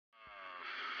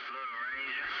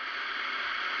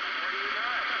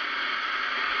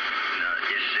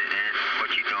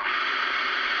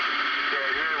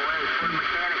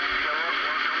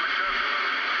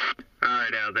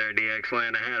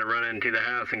Clothesline, I had to run into the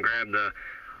house and grab the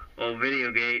old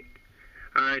video gate.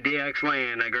 Alright, DX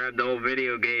Land, I grabbed the old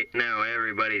video gate. Now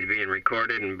everybody's being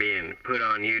recorded and being put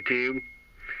on YouTube.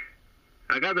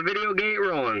 I got the video gate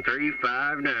rolling.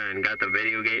 359, got the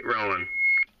video gate rolling.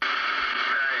 Hey,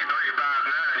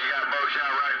 359, you got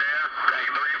Buckshot right there. Hey,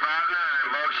 359,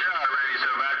 Buckshot ready,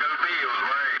 so back to the field,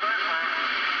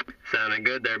 break. Sounding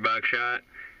good there, Buckshot.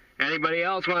 Anybody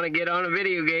else want to get on a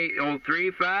video gate? Old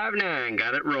 359,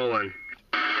 got it rolling.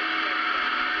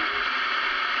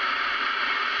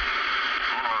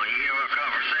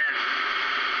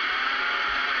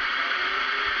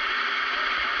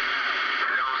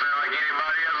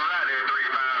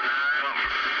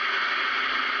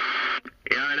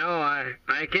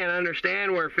 I can't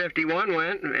understand where 51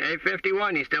 went. Hey,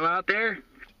 51, you still out there?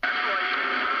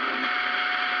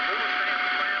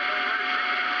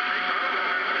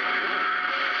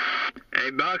 Hey,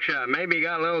 Buckshot, maybe you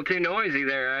got a little too noisy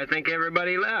there. I think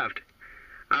everybody left.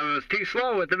 I was too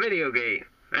slow with the video gate.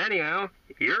 Anyhow,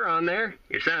 you're on there.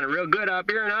 You're sounding real good up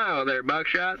here in Iowa there,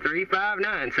 Buckshot.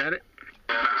 359, said it.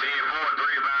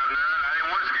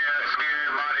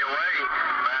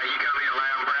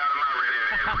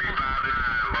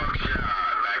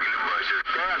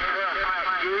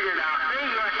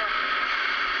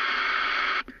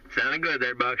 Sounding good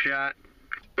there, Buckshot.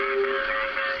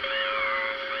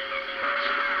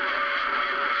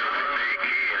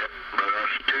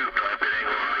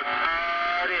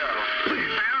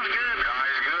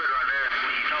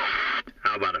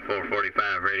 How about a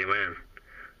 445 Radio Man?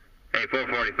 Hey,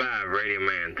 445 Radio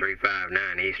Man,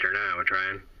 359 Eastern Iowa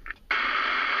trying.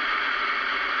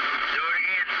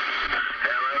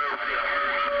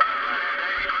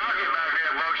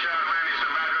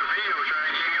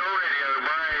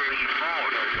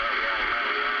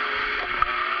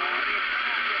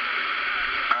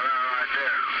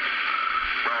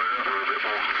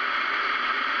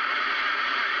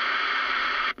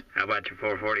 How about your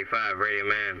 445 Radio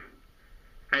Man?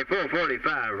 Hey,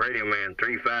 445 Radio Man,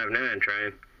 359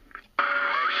 trying.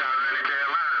 Buckshot in the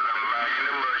Carolinas, I'm back in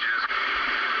the bushes.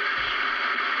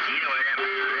 You know him,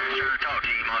 I'm trying to talk to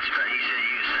you, Buckshot. He said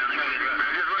you was sounding good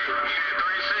right now.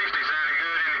 360 sounding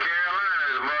good in the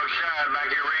Carolinas. Buckshot back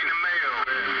here reading the mail.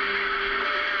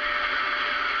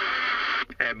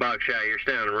 Hey, Buckshot, you're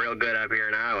sounding real good up here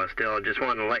in Iowa still. Just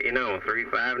wanted to let you know, 359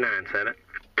 said it.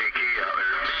 Big key out there.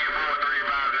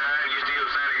 10-4-359, you still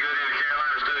sounding good in the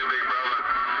Carolinas too, big brother.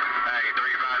 Hey,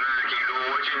 359, keep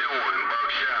doing what you're doing,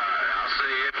 Buckshot. I'll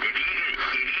see you. If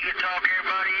you could talk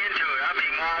everybody into it, I'd be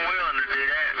more than willing to do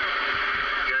that.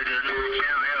 Go to the north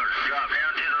channel, hell, drop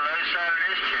down to the low side of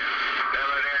this channel.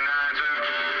 Hello there, 92.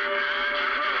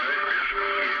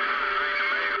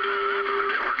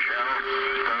 Different channel,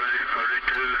 30,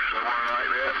 32, somewhere like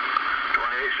that.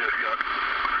 28's just got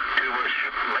too much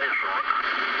less on it.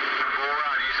 All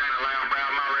right, you saying it loud and proud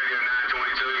on my radio,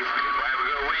 922. Well, have a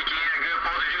good weekend, a good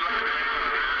 4th of July.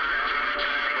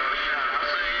 Buckshot, I'll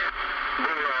see you.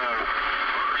 Bulldog,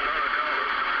 Southern Copper,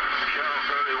 Channel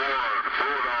 31,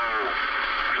 Bulldog,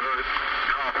 Southern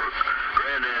Copper,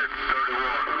 Granddad 31.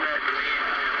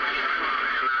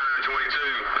 922.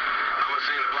 I'm gonna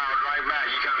send the flowers right back.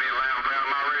 You come in loud and proud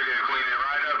on my radio, clean it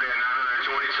right up there,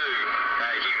 922.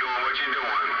 Hey, keep doing what you're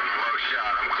doing.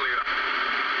 Buckshot, I'm clear.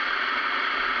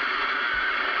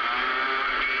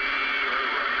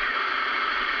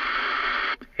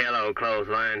 Hello,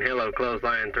 Clothesline. Hello,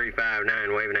 Clothesline,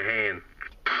 359 waving a hand.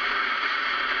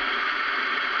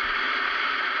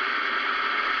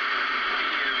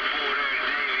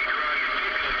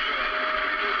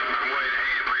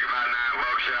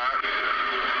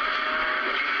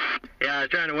 Yeah, I was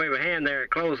trying to wave a hand there at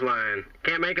Clothesline.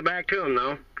 Can't make it back to him,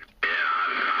 though.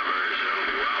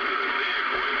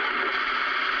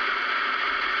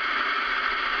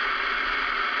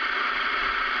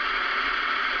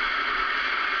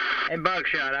 Hey,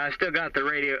 Buckshot, I still got the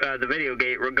video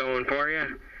gate going for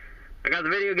you. I got the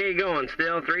video gate going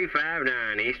still,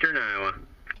 359 Eastern Iowa. 359,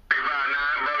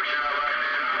 Buckshot right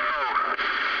now.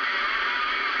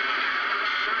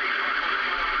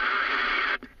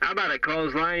 How about a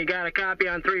Clothesline? You got a copy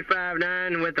on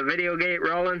 359 with the video gate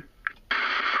rolling? Hey,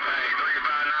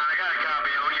 359, I got a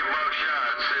copy on you,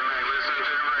 Buckshot. Sitting back listening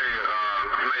to the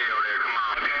radio there. Come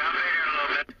on. Okay, I'll be here in a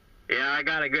little bit. Yeah, I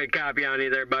got a good copy on you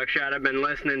there, Buckshot. I've been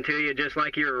listening to you just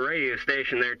like you're a radio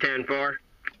station there, 10-4. Yeah, 10-4. Sound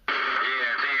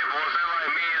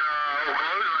like me and old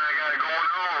Clothesline got it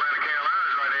going on around the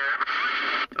Carolinas right there.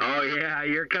 Oh, yeah,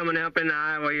 you're coming up in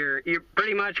Iowa. You're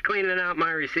pretty much cleaning out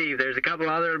my receive. There's a couple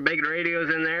other big radios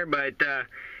in there, but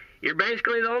you're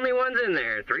basically the only ones in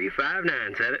there.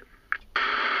 359 said it. 10-4.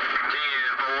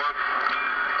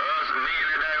 Us, me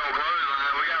and that old Clothesline.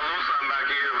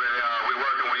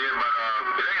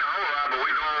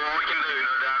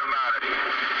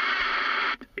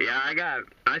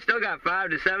 I still got 5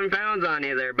 to 7 pounds on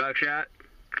you there, Buckshot.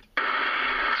 10, 4 on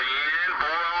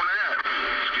that.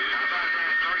 Excuse me. How about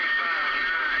that 359?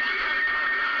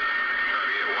 Try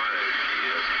to get one of those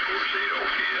kids. Of course, they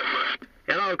don't get, but...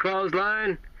 Hello,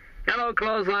 Clothesline. Hello,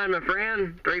 Clothesline, my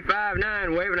friend.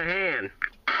 359, waving a hand.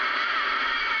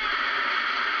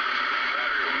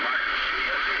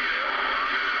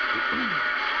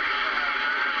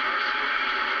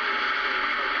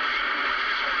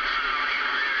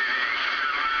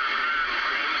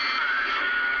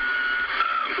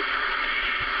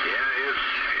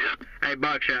 Hey,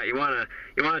 Buckshot, you wanna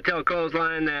tell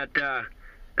Clothesline that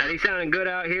he's sounding good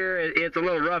out here? It's a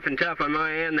little rough and tough on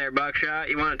my end there, Buckshot.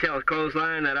 You wanna tell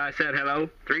Clothesline that I said hello?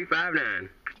 359.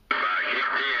 Yeah,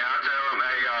 I'll tell him,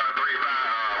 hey,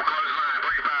 Clothesline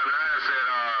 359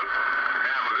 said,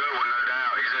 have a good one, no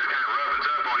doubt. He said it's kind of rough and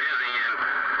tough on his end,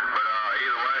 but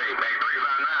either way, hey,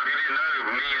 359, if you didn't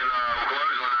know, me and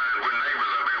Clothesline, we're neighbors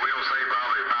up here. We don't stay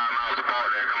probably 5 miles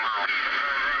apart there. Come on.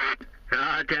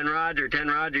 10 Roger.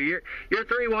 You're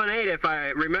 318 if I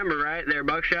remember right there,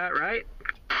 Buckshot, right?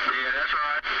 Yeah, that's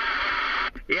right.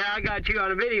 Yeah, I got you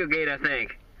on a video gate, I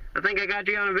think. I think I got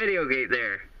you on a video gate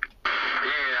there. Yeah,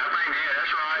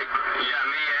 that's right. You got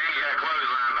me and you got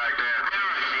Clothesline back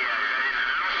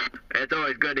there. It's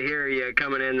always good to hear you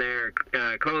coming in there,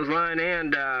 Clothesline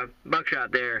and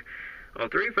Buckshot there. Oh,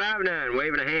 359,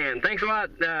 waving a hand. Thanks a lot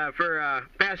for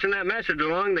passing that message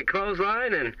along the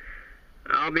Clothesline, and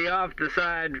I'll be off the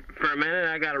side for a minute.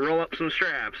 I got to roll up some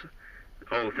straps.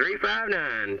 Oh,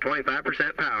 359,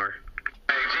 25% power.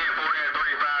 Hey, 10-4 that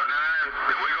 359,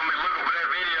 and we're going to be looking for that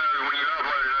video when you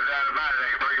upload it, no doubt about it.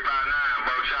 Hey, 359,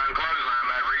 Buckshot and Clothesline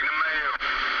back reading the mail.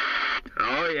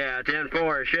 Oh, yeah,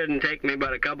 10-4. Shouldn't take me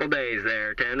but a couple days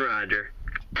there, 10 Roger.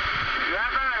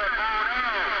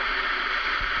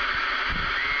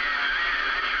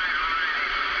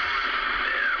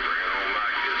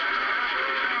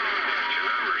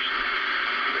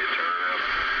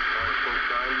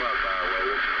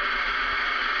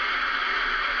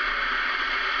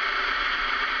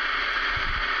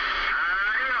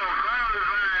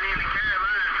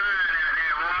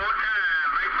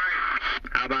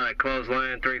 How about a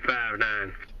Clothesline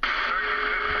 359?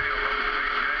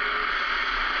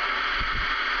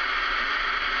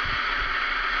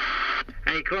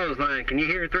 Hey, Clothesline, can you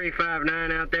hear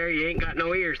 359 out there? You ain't got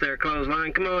no ears there,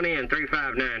 Clothesline. Come on in,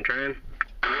 359, trying.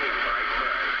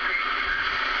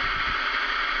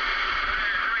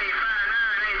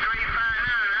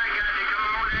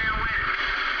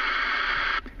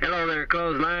 Hello there,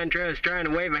 Clothesline. Just trying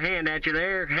to wave a hand at you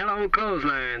there. Hello,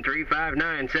 Clothesline.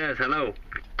 359 says hello.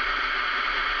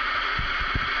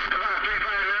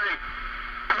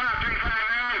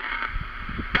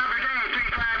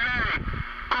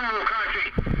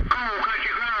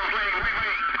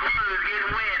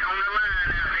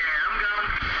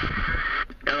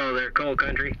 Hello there, Coal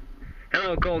Country.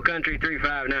 Hello, Coal Country.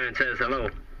 359 says hello.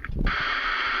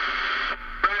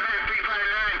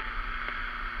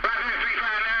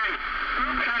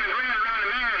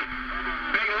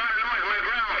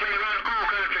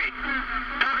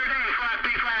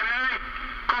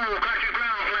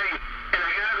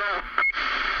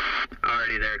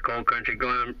 Coal Country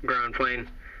ground plane.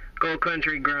 Coal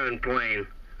Country ground plane.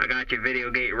 I got your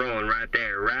video gate rolling right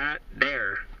there. Right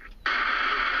there.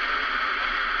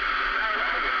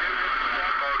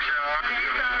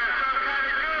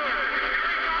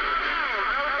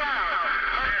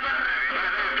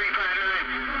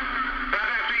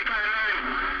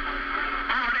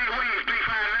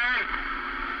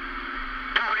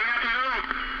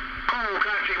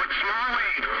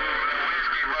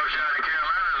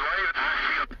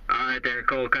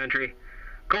 Coal Country.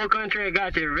 Coal Country, I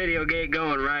got your video gate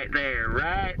going right there.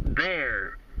 Right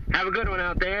there. Have a good one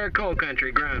out there. Coal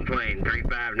Country ground plane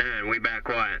 359. We back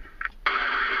quiet.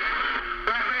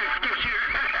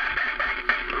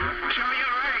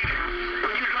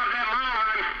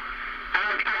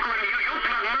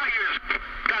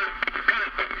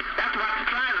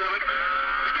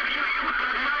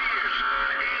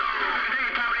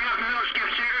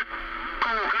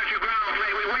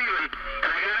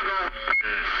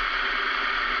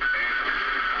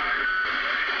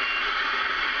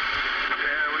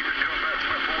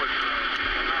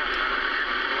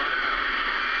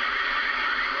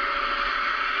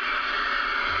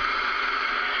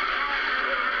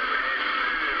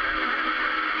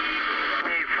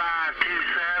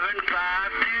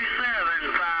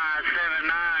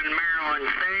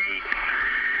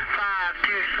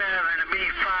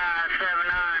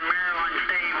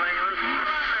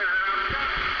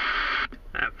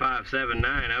 That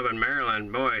 579 up in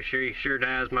Maryland, boy, sure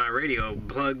has my radio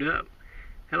plugged up.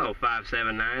 Hello,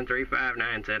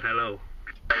 579-359 said hello.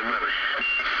 Hey, Willie.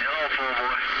 Hello, full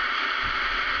boy.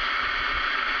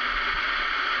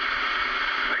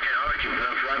 I can't hurt you, but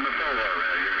I'm flying the phone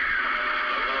around here.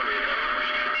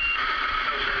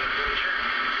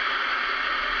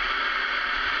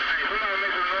 Hey, somebody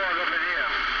make some noise up in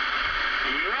here.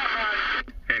 Yeah,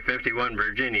 man. Hey, 51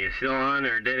 Virginia, still on,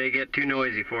 or did it get too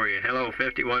noisy for you? Hello,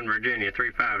 51 Virginia,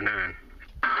 359.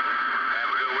 Have a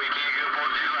good weekend. Good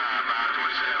 4th of July.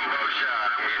 527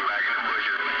 Buckshot. I'm getting back in the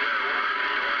busher.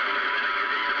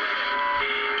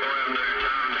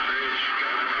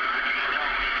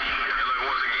 Hello,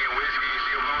 once again, whiskey. You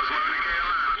still blowing smoke in the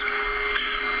Carolinas?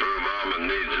 Blue Mama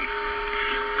needs him.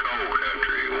 Coal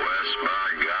country, west by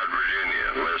God, Virginia.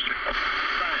 Listen.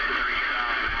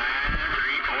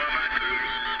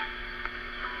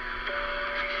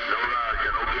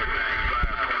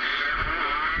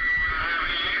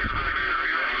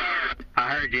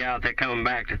 I heard you out there coming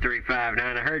back to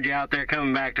 359. I heard you out there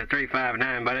coming back to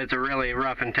 359, but it's a really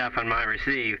rough and tough on my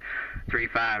receive.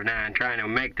 359, trying to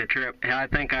make the trip. I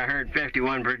think I heard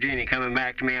 51 Virginia coming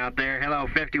back to me out there. Hello,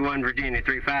 51 Virginia,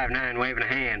 359, waving a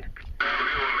hand.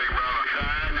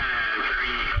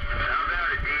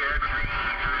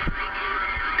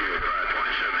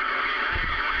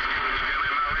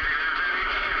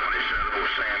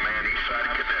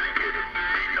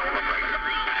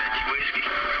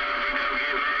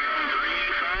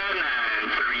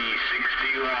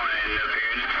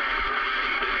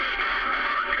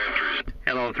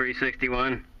 Hello,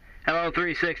 361. Hello,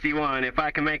 361. If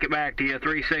I can make it back to you,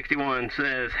 361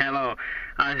 says hello.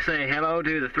 I say hello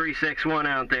to the 361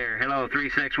 out there. Hello,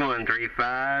 361.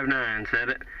 359 said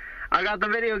it. I got the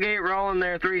video gate rolling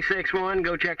there, 361.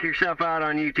 Go check yourself out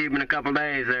on YouTube in a couple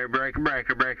days there. Breaker,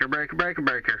 breaker, breaker, breaker, breaker,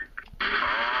 breaker. You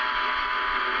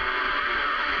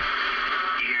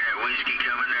hear that whiskey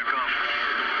coming there, coffee?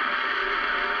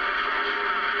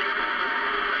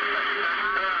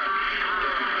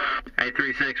 Hey,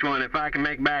 361, if I can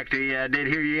make back to you, I did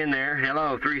hear you in there.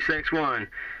 Hello, 361.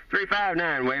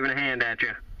 359, waving a hand at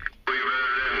you. We better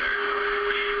in there.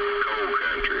 Coal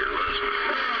country, listen.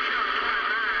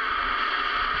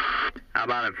 How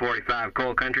about at 45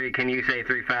 Coal Country? Can you say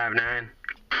 359?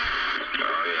 Oh,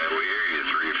 yeah, we hear you,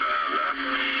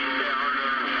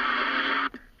 359.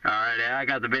 All right, I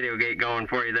got the video gate going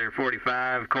for you there,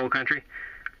 45 Coal Country.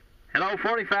 Hello,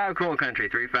 45 Coal Country,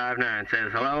 359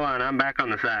 says hello, and I'm back on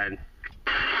the side.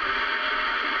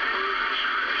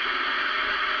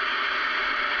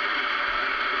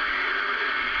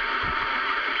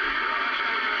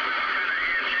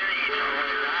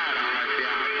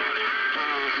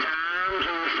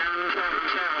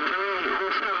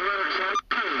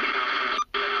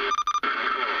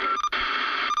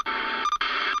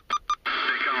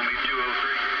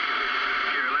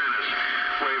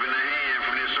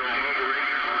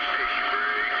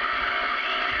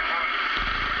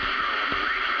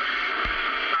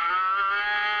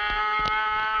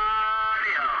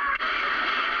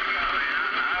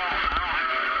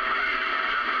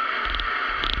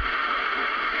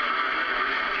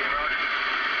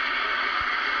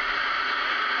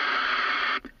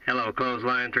 Hello,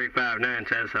 Clothesline 359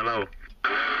 says hello. I'd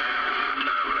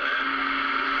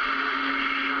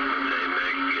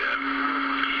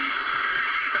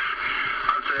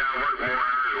say I work more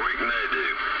hours a week than they do.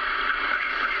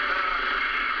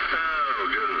 Oh,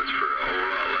 goodness, for a whole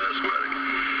lot less money.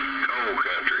 Coal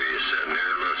country is sitting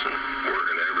there, listen,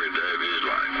 working every day of his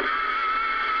life.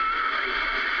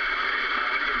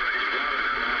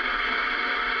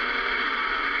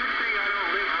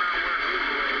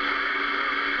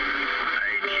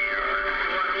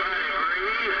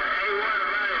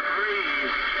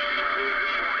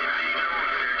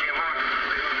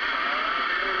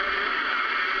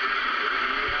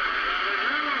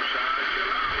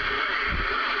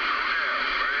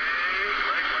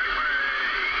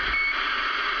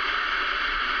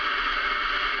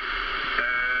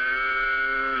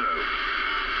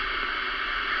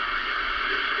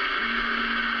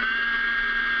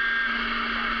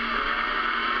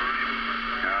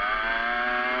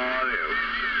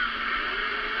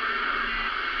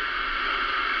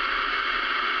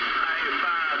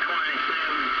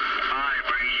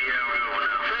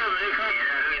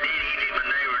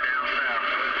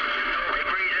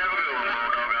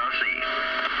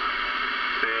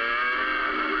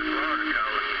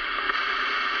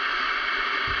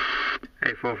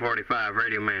 Hey, 445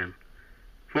 Radio Man.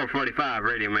 445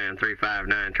 Radio Man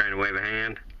 359 trying to wave a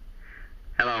hand.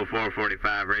 Hello,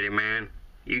 445 Radio Man.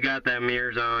 You got them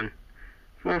ears on?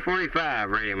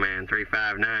 445 Radio Man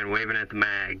 359 waving at the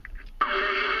mag.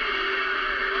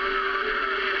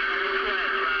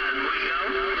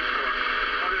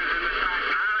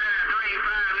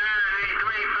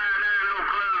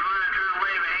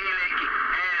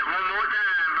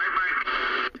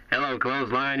 Hello,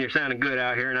 Clothesline. You're sounding good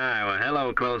out here in Iowa.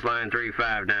 Hello, Clothesline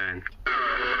 359.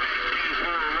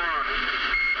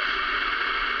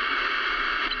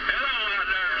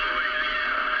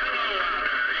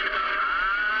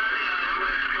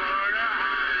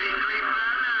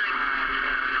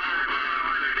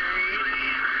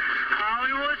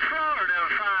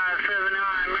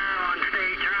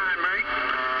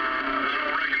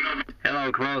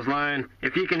 Hello, Clothesline.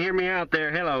 If you can hear me out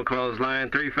there, hello,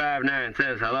 Clothesline 359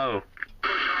 says hello.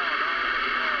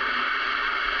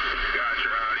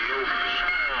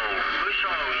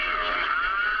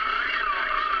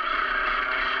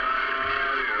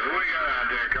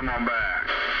 Come on back.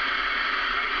 We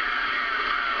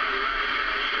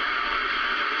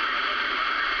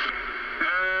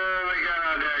got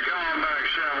out there. Come on back,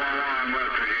 711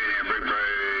 West Virginia, Big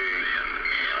Bay.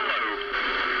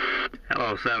 Hello.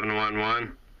 Hello,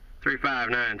 711.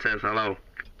 359 says hello.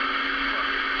 Well,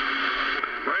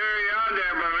 you're out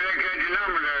there, but we didn't catch your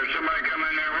number there. Somebody come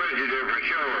in there with you there for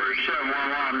sure.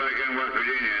 711 back in West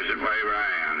Virginia. It's at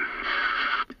Abraham.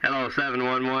 Hello,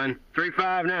 711.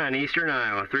 359 Eastern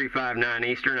Iowa. 359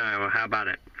 Eastern Iowa. How about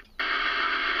it?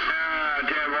 I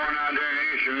tell you, one out there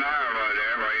in Eastern Iowa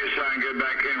there, where you sound good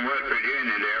back in West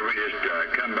Virginia there. We just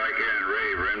come back here and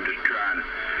rave room, just trying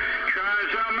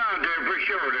something out there for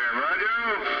sure there, Roger.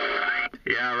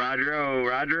 Yeah,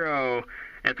 Roger-o.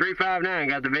 At 359,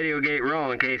 got the video gate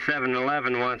rolling in case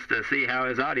 711 wants to see how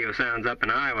his audio sounds up in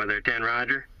Iowa there, 10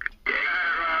 Roger. Yeah,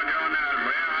 Roger on that.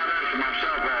 Well, I listen to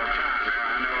myself all the time now.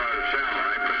 I know what it sounds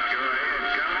like, but go ahead.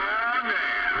 Come on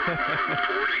down.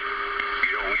 40.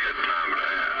 You don't get time for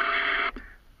that.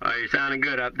 Oh, you're sounding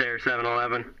good up there,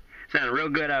 711. Sounding real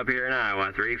good up here in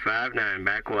Iowa. 359,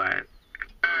 back quiet.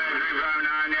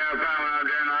 359, yeah, found out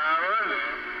there in Iowa.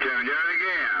 Tell me that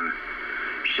again.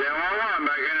 711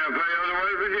 back in the play of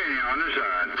West Virginia on this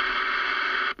side.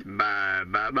 Bye.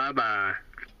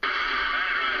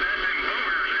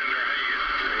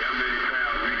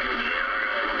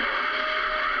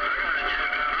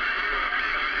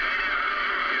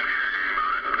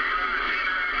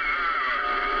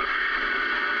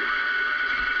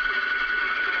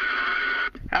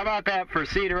 How about that for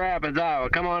Cedar Rapids, Iowa?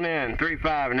 Come on in,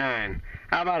 359.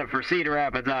 How about it for Cedar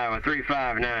Rapids, Iowa,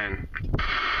 359? Big 10-4,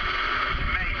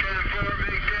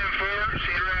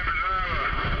 Cedar Rapids, Iowa.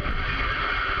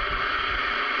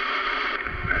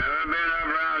 Never been up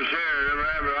around Cedar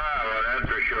Rapids, Iowa, that's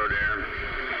for sure there.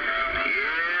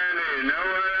 Yeah, there's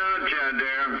nowhere else out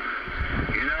there.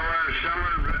 You know where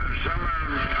Summer,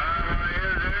 Iowa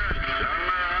is there?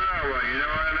 Summer, Iowa. You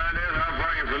know where that is? How far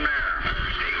are you from there?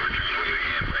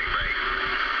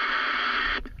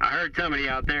 I heard somebody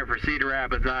out there for Cedar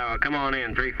Rapids, Iowa. Come on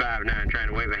in, 359, trying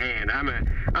to wave a hand.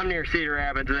 I'm near Cedar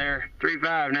Rapids there,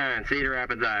 359, Cedar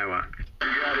Rapids, Iowa. You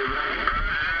got it.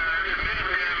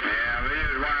 Yeah, we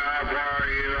just wonder how far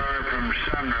you are from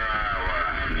Sumner,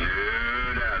 Iowa. No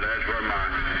doubt, that's where my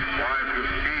wife's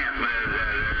aunt lives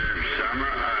at,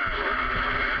 Sumner, Iowa.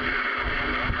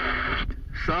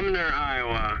 Sumner,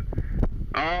 Iowa.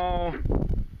 Oh,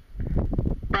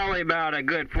 probably about a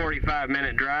good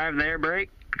 45-minute drive there, Break.